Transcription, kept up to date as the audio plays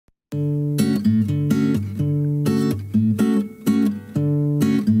Hi,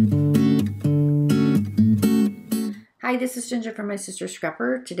 this is Ginger from My Sister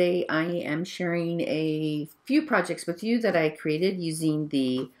Scrapper. Today I am sharing a few projects with you that I created using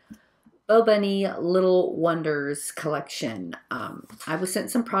the Bo Bunny Little Wonders collection. I was sent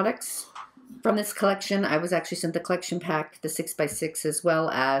some products from this collection. I was actually sent the collection pack, the 6x6, as well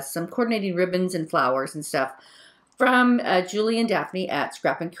as some coordinating ribbons and flowers and stuff from Julie and Daphne at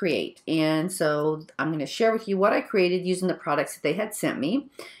Scrap and Create. And so I'm going to share with you what I created using the products that they had sent me.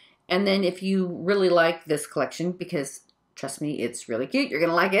 And then if you really like this collection, because trust me, it's really cute, you're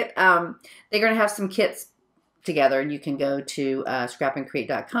going to like it, they're going to have some kits together, and you can go to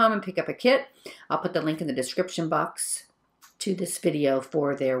scrapandcreate.com and pick up a kit. I'll put the link in the description box to this video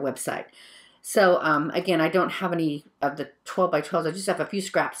for their website. So again, I don't have any of the 12x12s. I just have a few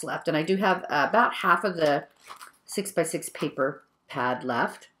scraps left, and I do have about half of the 6x6 paper pad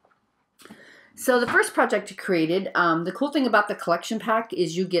left. So the first project I created, the cool thing about the collection pack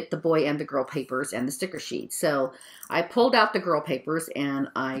is you get the boy and the girl papers and the sticker sheet. So I pulled out the girl papers and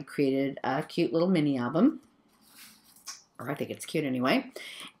I created a cute little mini album. Or I think it's cute anyway.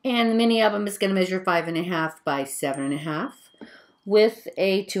 And the mini album is going to measure 5.5 by 7.5 with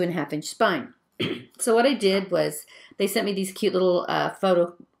a 2.5-inch spine. So what I did was they sent me these cute little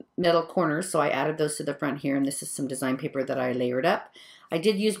photo metal corners. So I added those to the front here. And this is some design paper that I layered up. I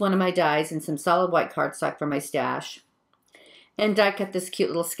did use one of my dies and some solid white cardstock from my stash. And die cut this cute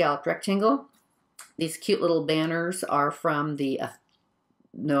little scalloped rectangle. These cute little banners are from the,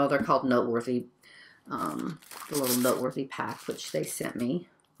 no, they're called Noteworthy. The little Noteworthy pack, which they sent me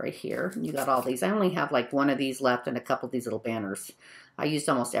right here. You got all these. I only have like one of these left and a couple of these little banners. I used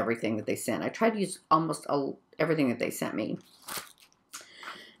almost everything that they sent. I tried to use almost everything that they sent me.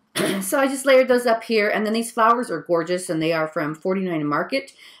 So I just layered those up here, and then these flowers are gorgeous, and they are from 49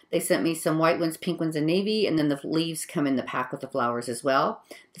 Market. They sent me some white ones, pink ones, and navy, and then the leaves come in the pack with the flowers as well.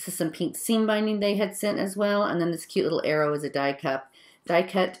 This is some pink seam binding they had sent as well, and then this cute little arrow is a die cut,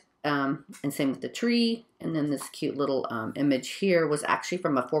 and same with the tree, and then this cute little image here was actually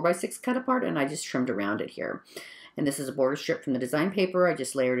from a 4x6 cut apart, and I just trimmed around it here. And this is a border strip from the design paper. I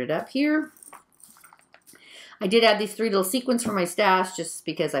just layered it up here. I did add these 3 little sequins for my stash just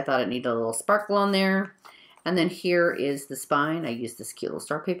because I thought it needed a little sparkle on there. And then here is the spine. I used this cute little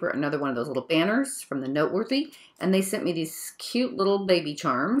star paper, another one of those little banners from the Noteworthy. And they sent me these cute little baby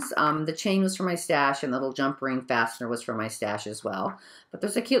charms. The chain was for my stash, and the little jump ring fastener was for my stash as well. But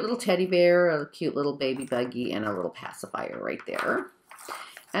there's a cute little teddy bear, a cute little baby buggy, and a little pacifier right there.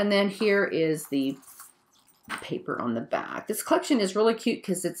 And then here is the paper on the back. This collection is really cute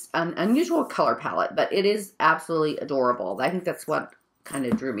because it's an unusual color palette, but it is absolutely adorable. I think that's what kind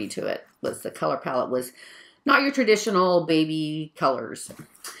of drew me to it, was the color palette was not your traditional baby colors.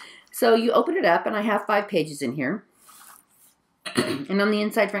 So you open it up, and I have 5 pages in here. And on the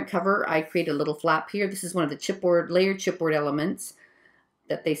inside front cover, I created a little flap here. This is one of the chipboard, layered chipboard elements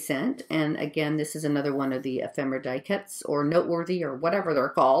that they sent. And again, this is another one of the ephemera die cuts, or Noteworthy, or whatever they're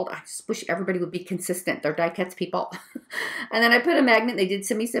called. I just wish everybody would be consistent. They're die cuts, people. And then I put a magnet. They did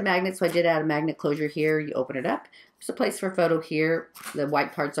send me some magnets, so I did add a magnet closure here. You open it up. There's a place for a photo here. The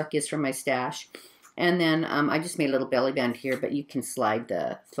white cardstock is from my stash. And then I just made a little belly band here, but you can slide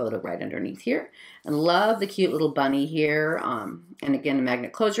the photo right underneath here. And love the cute little bunny here. And again, a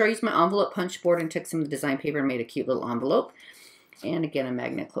magnet closure. I used my envelope punch board and took some of the design paper and made a cute little envelope. And again, a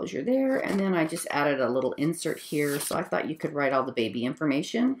magnet closure there. And then I just added a little insert here. So I thought you could write all the baby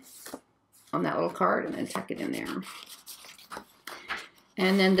information on that little card and then tuck it in there.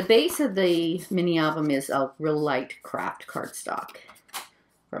 And then the base of the mini album is a real light craft cardstock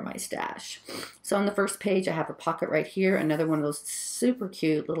from my stash. So on the first page, I have a pocket right here. Another one of those super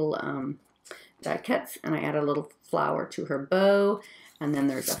cute little die cuts. And I added a little flower to her bow. And then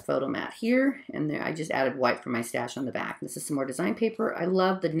there's a photo mat here, and there I just added white for my stash on the back. This is some more design paper. I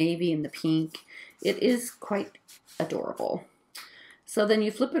love the navy and the pink. It is quite adorable. So then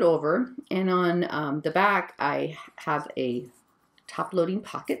you flip it over, and on the back, I have a top-loading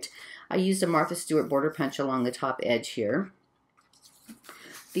pocket. I used a Martha Stewart border punch along the top edge here.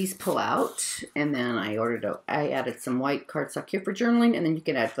 These pull out, and then I added some white cardstock here for journaling, and then you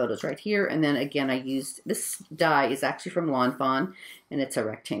can add photos right here. And then again, I used, this die is actually from Lawn Fawn, and it's a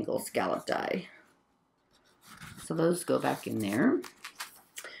rectangle scallop die. So those go back in there.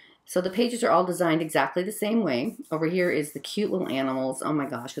 So the pages are all designed exactly the same way. Over here is the cute little animals, oh my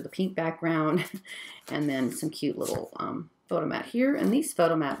gosh, with a pink background, and then some cute little photo mat here. And these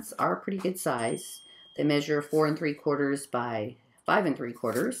photo mats are pretty good size. They measure 4 3/4 by 5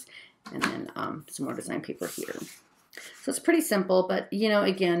 3/4, and then some more design paper here. So it's pretty simple, but you know,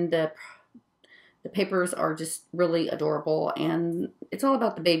 again, the papers are just really adorable, and it's all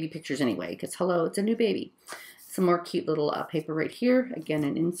about the baby pictures anyway, because hello, it's a new baby. Some more cute little paper right here. Again,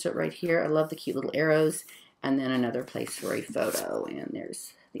 an insert right here. I love the cute little arrows. And then another place for a photo, and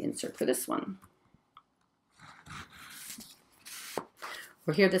there's the insert for this one.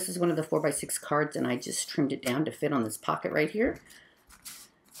 Well, here, this is one of the 4x6 cards, and I just trimmed it down to fit on this pocket right here.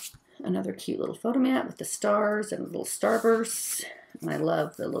 Another cute little photo mat with the stars and little starbursts. And I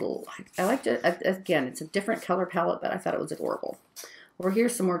love the little, I liked it, again, it's a different color palette, but I thought it was adorable. Over here,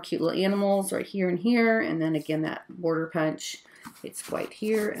 some more cute little animals right here, and then again, that border punch. It's white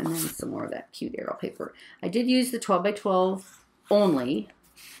here, and then some more of that cute arrow paper. I did use the 12x12 only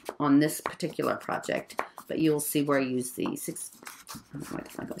on this particular project, but you'll see where I use the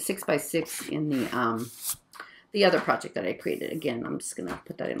 6x6 in the other project that I created. Again, I'm just gonna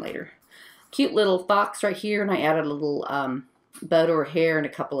put that in later. Cute little fox right here, and I added a little bow to her hair and a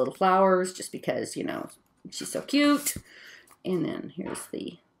couple little flowers, just because, you know, she's so cute. And then here's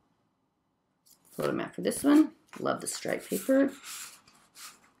the photo mat for this one. Love the stripe paper.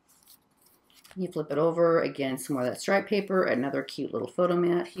 You flip it over, again, some more of that stripe paper, another cute little photo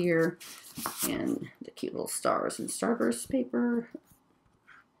mat here, and the cute little stars and starburst paper.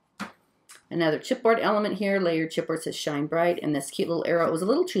 Another chipboard element here, layered chipboard, says shine bright, and this cute little arrow. It was a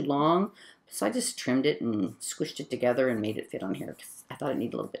little too long, so I just trimmed it and squished it together and made it fit on here, because I thought it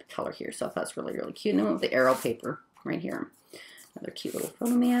needed a little bit of color here, so I thought it's really, really cute. And then with the arrow paper right here. Another cute little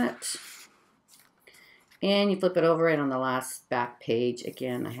photo mat. And you flip it over, and on the last back page,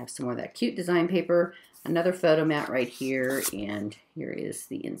 again, I have some more of that cute design paper, another photo mat right here, and here is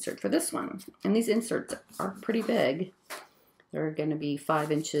the insert for this one. And these inserts are pretty big. They're going to be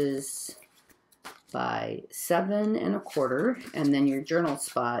 5 inches by 7 1/4, and then your journal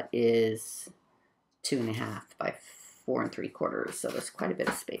spot is 2 1/2 by 4 3/4, so there's quite a bit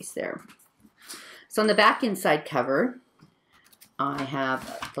of space there. So on the back inside cover, I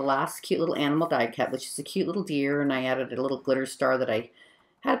have the last cute little animal die cut, which is a cute little deer, and I added a little glitter star that I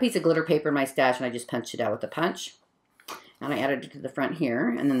had a piece of glitter paper in my stash, and I just punched it out with a punch. And I added it to the front here,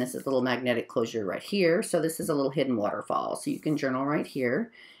 and then this is a little magnetic closure right here. So this is a little hidden waterfall, so you can journal right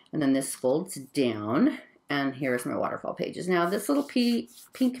here. And then this folds down, and here's my waterfall pages. Now this little pink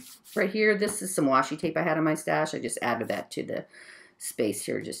right here, this is some washi tape I had in my stash. I just added that to the space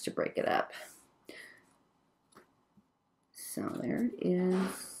here just to break it up. So there it is,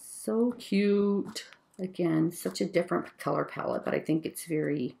 so cute. Again, such a different color palette, but I think it's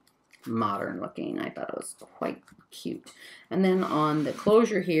very modern looking. I thought it was quite cute. And then on the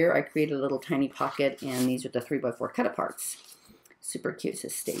closure here, I created a little tiny pocket, and these are the 3x4 cut aparts. Super cute. It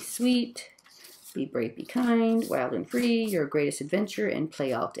says stay sweet, be brave, be kind, wild and free, your greatest adventure, and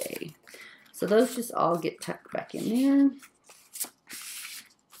play all day. So those just all get tucked back in there.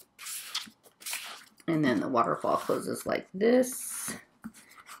 And then the waterfall closes like this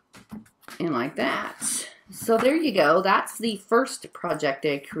and like that. So there you go. That's the first project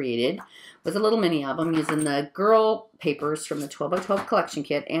I created. It was a little mini album using the girl papers from the 12x12 collection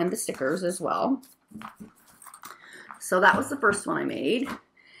kit and the stickers as well. So that was the first one I made.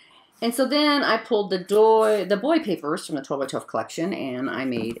 And so then I pulled the boy papers from the 12x12 collection, and I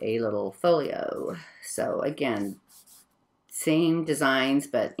made a little folio. So again, same designs,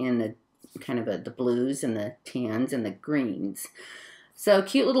 but in the kind of the blues and the tans and the greens. So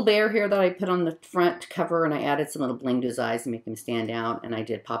cute little bear here that I put on the front cover, and I added some little bling to his eyes to make him stand out, and I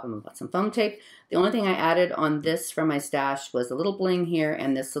did pop him with some foam tape. The only thing I added on this from my stash was a little bling here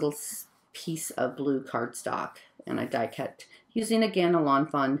and this little piece of blue cardstock, and I die cut using, again, a Lawn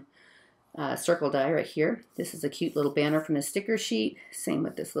Fawn circle die right here. This is a cute little banner from the sticker sheet. Same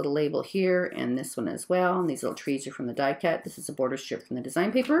with this little label here and this one as well. And these little trees are from the die cut. This is a border strip from the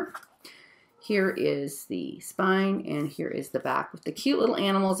design paper. Here is the spine, and here is the back with the cute little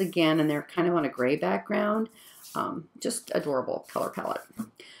animals again, and they're kind of on a gray background. Just adorable color palette.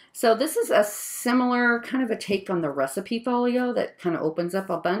 So this is a similar kind of a take on the recipe folio that kind of opens up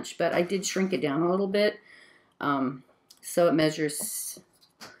a bunch, but I did shrink it down a little bit. So it measures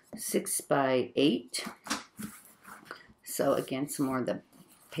 6 by 8. So again, some more of the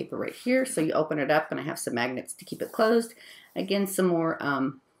paper right here. So you open it up, and I have some magnets to keep it closed. Again, some more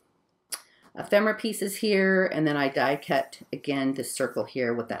ephemera pieces here, and then I die cut again this circle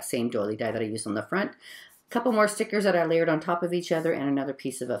here with that same doily die that I used on the front. A couple more stickers that I layered on top of each other, and another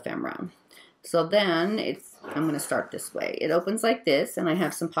piece of ephemera. So then I'm going to start this way. It opens like this, and I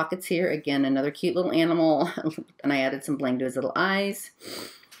have some pockets here. Again, another cute little animal, and I added some bling to his little eyes.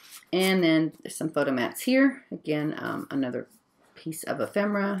 And then there's some photo mats here. Again, another piece of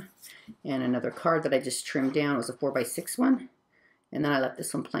ephemera, and another card that I just trimmed down. It was a 4x6 one. And then I left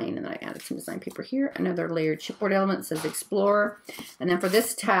this one plain, and then I added some design paper here. Another layered chipboard element, says Explorer. And then for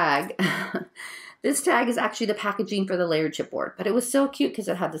this tag, this tag is actually the packaging for the layered chipboard. But it was so cute because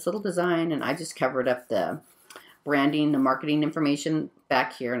it had this little design, and I just covered up the branding, the marketing information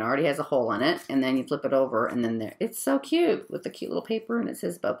back here, and it already has a hole in it. And then you flip it over, and then there, it's so cute with the cute little paper, and it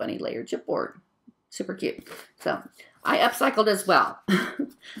says Bub Bunny layered chipboard. Super cute. So I upcycled as well.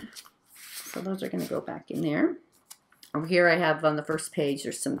 So those are going to go back in there. Over here I have on the first page,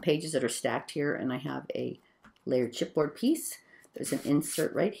 there's some pages that are stacked here, and I have a layered chipboard piece. There's an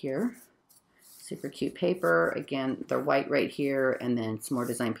insert right here. Super cute paper. Again, they're white right here, and then some more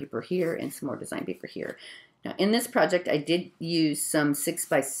design paper here, and some more design paper here. Now in this project I did use some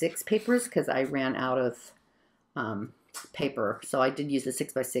 6x6 papers because I ran out of paper. So I did use the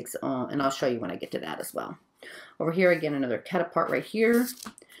 6x6, and I'll show you when I get to that as well. Over here again, another cut apart right here.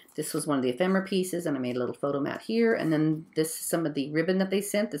 This was one of the ephemera pieces, and I made a little photo mat here. And then this is some of the ribbon that they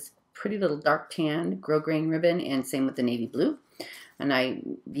sent, this pretty little dark tan grosgrain ribbon, and same with the navy blue. And I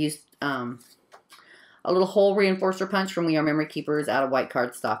used a little hole reinforcer punch from We Are Memory Keepers out of white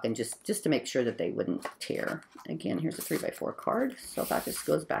cardstock, and just to make sure that they wouldn't tear. Again, here's a 3x4 card, so that just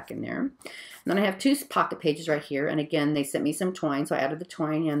goes back in there. And then I have two pocket pages right here, and again, they sent me some twine, so I added the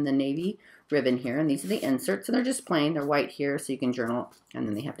twine and the navy ribbon here, and these are the inserts, and they're just plain. They're white here, so you can journal, and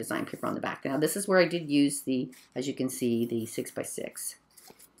then they have design paper on the back. Now, this is where I did use the, as you can see, the 6x6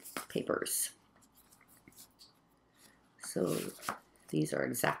 papers. So these are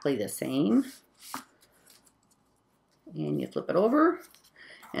exactly the same. And you flip it over,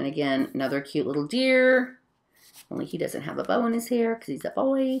 and again, another cute little deer, only he doesn't have a bow in his hair because he's a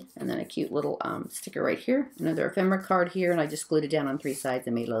boy. And then a cute little sticker right here, another ephemera card here, and I just glued it down on 3 sides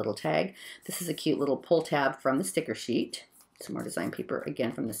and made a little tag. This is a cute little pull tab from the sticker sheet. Some more design paper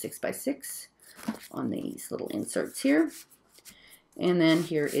again from the 6x6 on these little inserts here. And then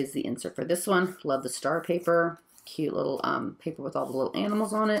here is the insert for this one. Love the star paper, cute little paper with all the little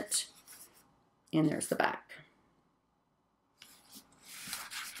animals on it. And there's the back.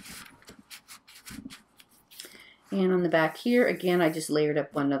 And on the back here, again, I just layered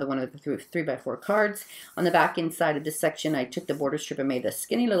up another one of the 3x4 cards. On the back inside of this section, I took the border strip and made a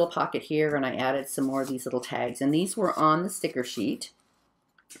skinny little pocket here, and I added some more of these little tags. And these were on the sticker sheet.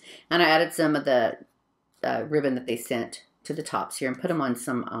 And I added some of the ribbon that they sent to the tops here and put them on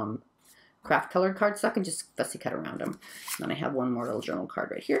some craft colored cardstock and just fussy cut around them. And then I have one more little journal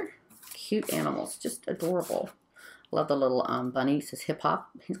card right here. Cute animals, just adorable. Love the little bunny. It says hip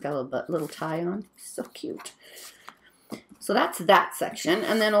hop. He's got a little tie on. So cute. So that's that section.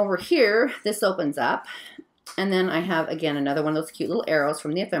 And then over here, this opens up. And then I have, again, another one of those cute little arrows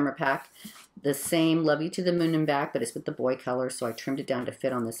from the ephemera pack. The same Love You to the Moon and Back, but it's with the boy color. So I trimmed it down to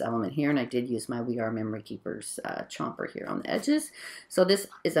fit on this element here. And I did use my We Are Memory Keepers chomper here on the edges. So this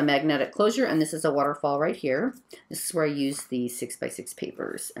is a magnetic closure, and this is a waterfall right here. This is where I use the 6x6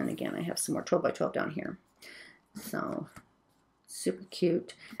 papers. And again, I have some more 12x12 down here. So super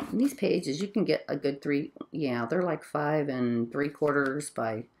cute. And these pages, you can get a good 3, yeah, they're like 5 3/4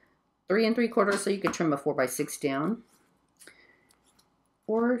 by 3 3/4, so you could trim a 4x6 down,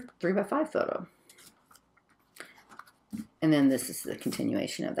 or 3x5 photo. And then this is the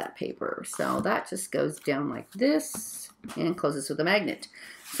continuation of that paper. So that just goes down like this and closes with a magnet.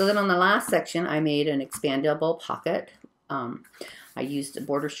 So then on the last section, I made an expandable pocket. I used a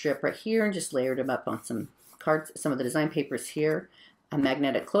border strip right here and just layered them up on some cards, some of the design papers here, a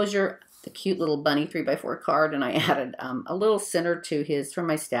magnetic closure, the cute little bunny 3x4 card, and I added a little center to his, from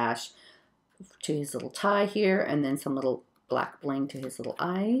my stash, to his little tie here, and then some little black bling to his little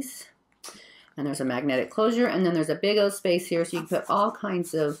eyes. And there's a magnetic closure, and then there's a big old space here, so you can put all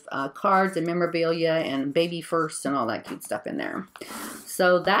kinds of cards and memorabilia and baby first and all that cute stuff in there.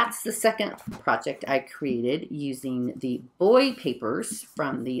 So that's the second project I created using the boy papers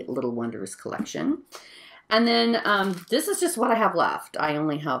from the Little Wonders collection. And then this is just what I have left. I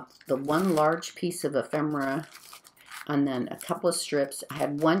only have the one large piece of ephemera and then a couple of strips. I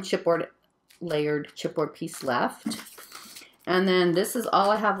had one chipboard, layered chipboard piece left. And then this is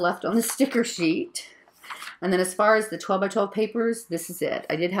all I have left on the sticker sheet. And then as far as the 12x12 papers, this is it.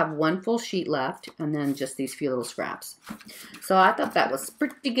 I did have one full sheet left and then just these few little scraps. So I thought that was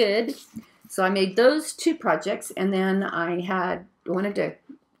pretty good. So I made those 2 projects, and then I wanted to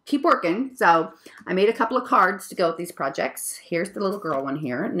keep working. So I made a couple of cards to go with these projects. Here's the little girl one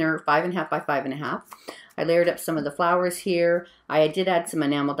here, and they're 5.5 by 5.5. I layered up some of the flowers here. I did add some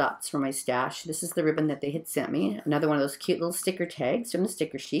enamel dots for my stash. This is the ribbon that they had sent me. Another one of those cute little sticker tags from the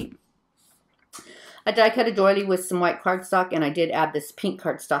sticker sheet. I die cut a doily with some white cardstock, and I did add this pink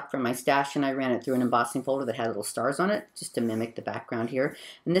cardstock from my stash, and I ran it through an embossing folder that had little stars on it, just to mimic the background here.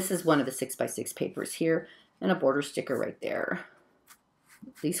 And this is one of the 6x6 papers here, and a border sticker right there.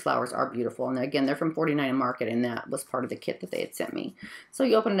 These flowers are beautiful, and again, they're from 49 Market, and that was part of the kit that they had sent me. So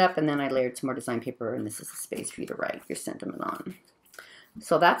you open it up, and then I layered some more design paper, and this is a space for you to write your sentiment on.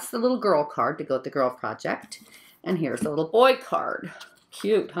 So that's the little girl card to go with the girl project. And here's the little boy card.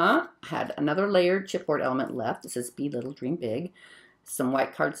 Cute, huh? Had another layered chipboard element left. This is Be Little, Dream Big. Some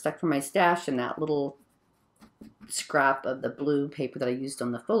white cardstock from my stash, and that little scrap of the blue paper that I used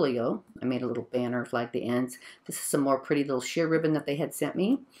on the folio. I made a little banner, flagged the ends. This is some more pretty little sheer ribbon that they had sent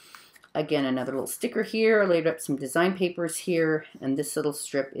me. Again, another little sticker here. I laid up some design papers here, and this little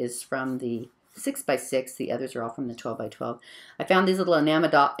strip is from the 6x6. The others are all from the 12x12. I found these little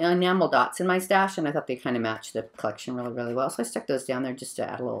enamel dots in my stash, and I thought they kind of matched the collection really, really well. So I stuck those down there just to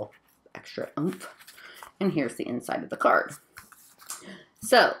add a little extra oomph. And here's the inside of the card.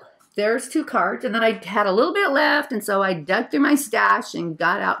 So there's 2 cards, and then I had a little bit left, and so I dug through my stash and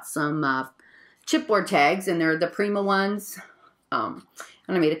got out some chipboard tags, and they're the Prima ones. And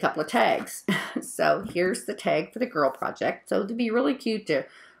I made a couple of tags. So here's the tag for the girl project. So it'd be really cute to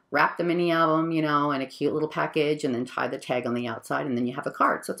wrap the mini album, you know, in a cute little package, and then tie the tag on the outside, and then you have a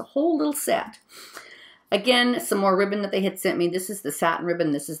card. So it's a whole little set. Again, some more ribbon that they had sent me. This is the satin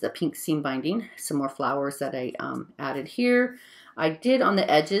ribbon. This is the pink seam binding. Some more flowers that I added here. I did on the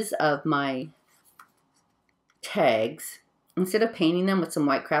edges of my tags, instead of painting them with some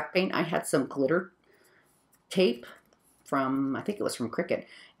white craft paint, I had some glitter tape from, I think it was from Cricut,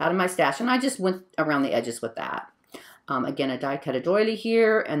 out of my stash, and I just went around the edges with that. Again, a die cut a doily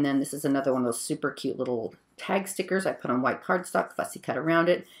here, and then this is another one of those super cute little tag stickers I put on white cardstock, fussy cut around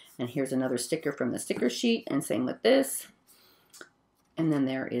it, and here's another sticker from the sticker sheet, and same with this. And then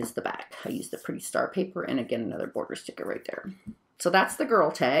there is the back. I used the pretty star paper, and again, another border sticker right there. So that's the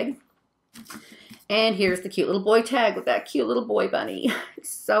girl tag. And here's the cute little boy tag with that cute little boy bunny.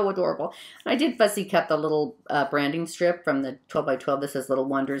 So adorable. And I did fussy cut the little branding strip from the 12x12. This is Little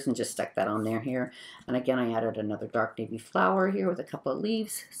Wonders, and just stuck that on there here. And again, I added another dark navy flower here with a couple of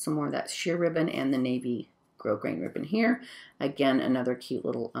leaves, some more of that sheer ribbon, and the navy grosgrain ribbon here. Again, another cute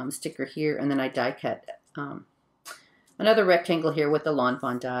little sticker here. And then I die cut another rectangle here with the Lawn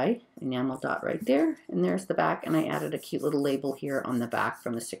Fawn die, enamel dot right there, and there's the back, and I added a cute little label here on the back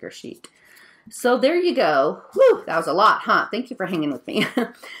from the sticker sheet. So there you go. Whew, that was a lot, huh? Thank you for hanging with me.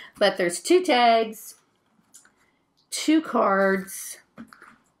 But there's 2 tags, 2 cards,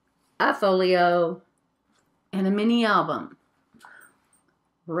 a folio, and a mini album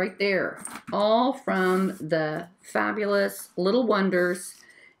right there, all from the fabulous Little Wonders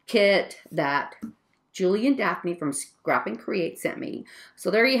kit that Julie and Daphne from Scrap and Create sent me. So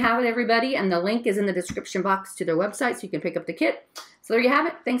there you have it, everybody, and the link is in the description box to their website, so you can pick up the kit. So there you have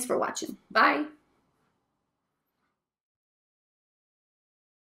it. Thanks for watching. Bye.